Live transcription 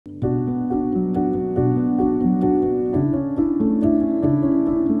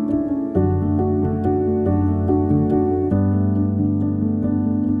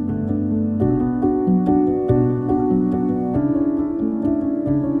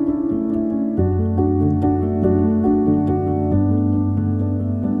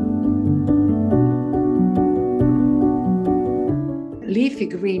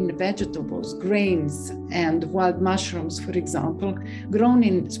green vegetables, grains, and wild mushrooms, for example, grown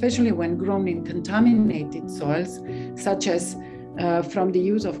in, especially when grown in contaminated soils, such as from the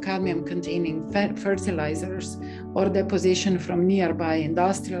use of cadmium-containing fertilizers or deposition from nearby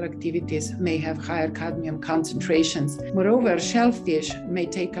industrial activities, may have higher cadmium concentrations. Moreover, shellfish may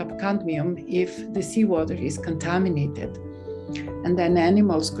take up cadmium if the seawater is contaminated. And then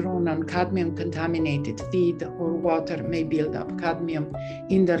animals grown on cadmium-contaminated feed or water may build up cadmium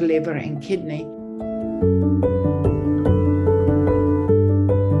in their liver and kidney.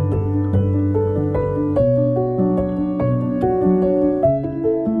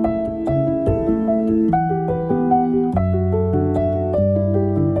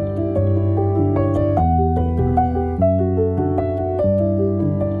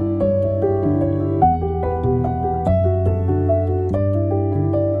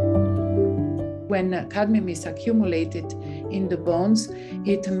 When cadmium is accumulated in the bones,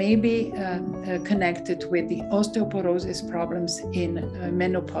 it may be connected with the osteoporosis problems in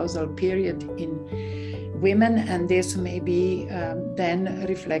menopausal period in women, and this may be then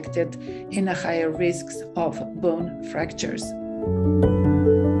reflected in a higher risks of bone fractures.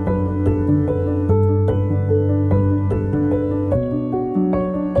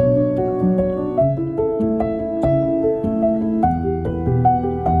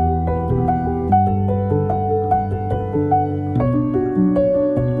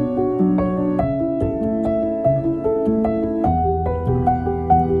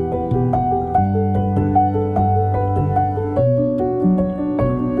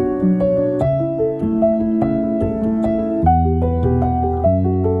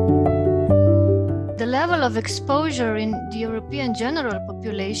 Of exposure in the European general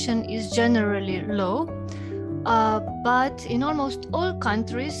population is generally low, but in almost all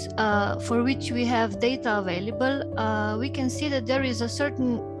countries for which we have data available, we can see that there is a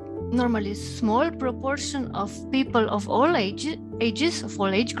certain, normally small proportion of people of all ages, of all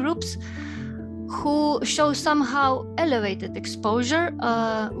age groups, who show somehow elevated exposure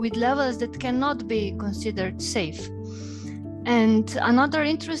with levels that cannot be considered safe. And another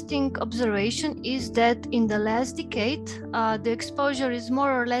interesting observation is that in the last decade, the exposure is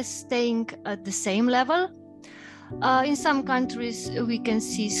more or less staying at the same level. In some countries, we can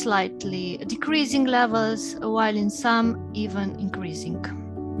see slightly decreasing levels, while in some even increasing.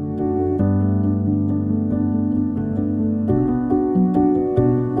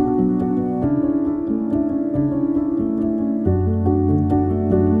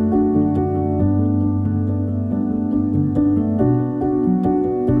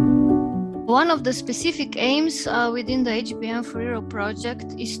 One of the specific aims within the HBM4EU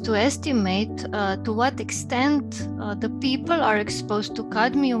project is to estimate to what extent the people are exposed to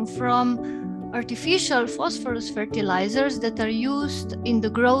cadmium from artificial phosphorus fertilizers that are used in the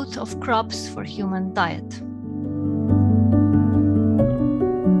growth of crops for human diet.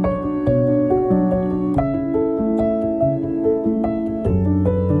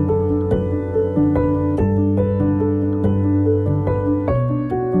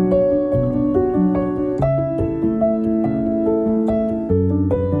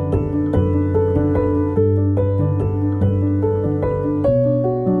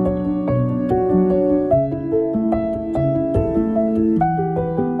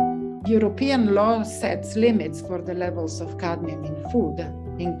 European law sets limits for the levels of cadmium in food,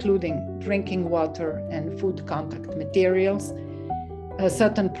 including drinking water and food contact materials,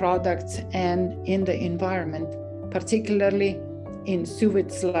 certain products, and in the environment, particularly in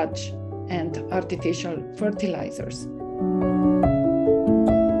sewage sludge and artificial fertilizers.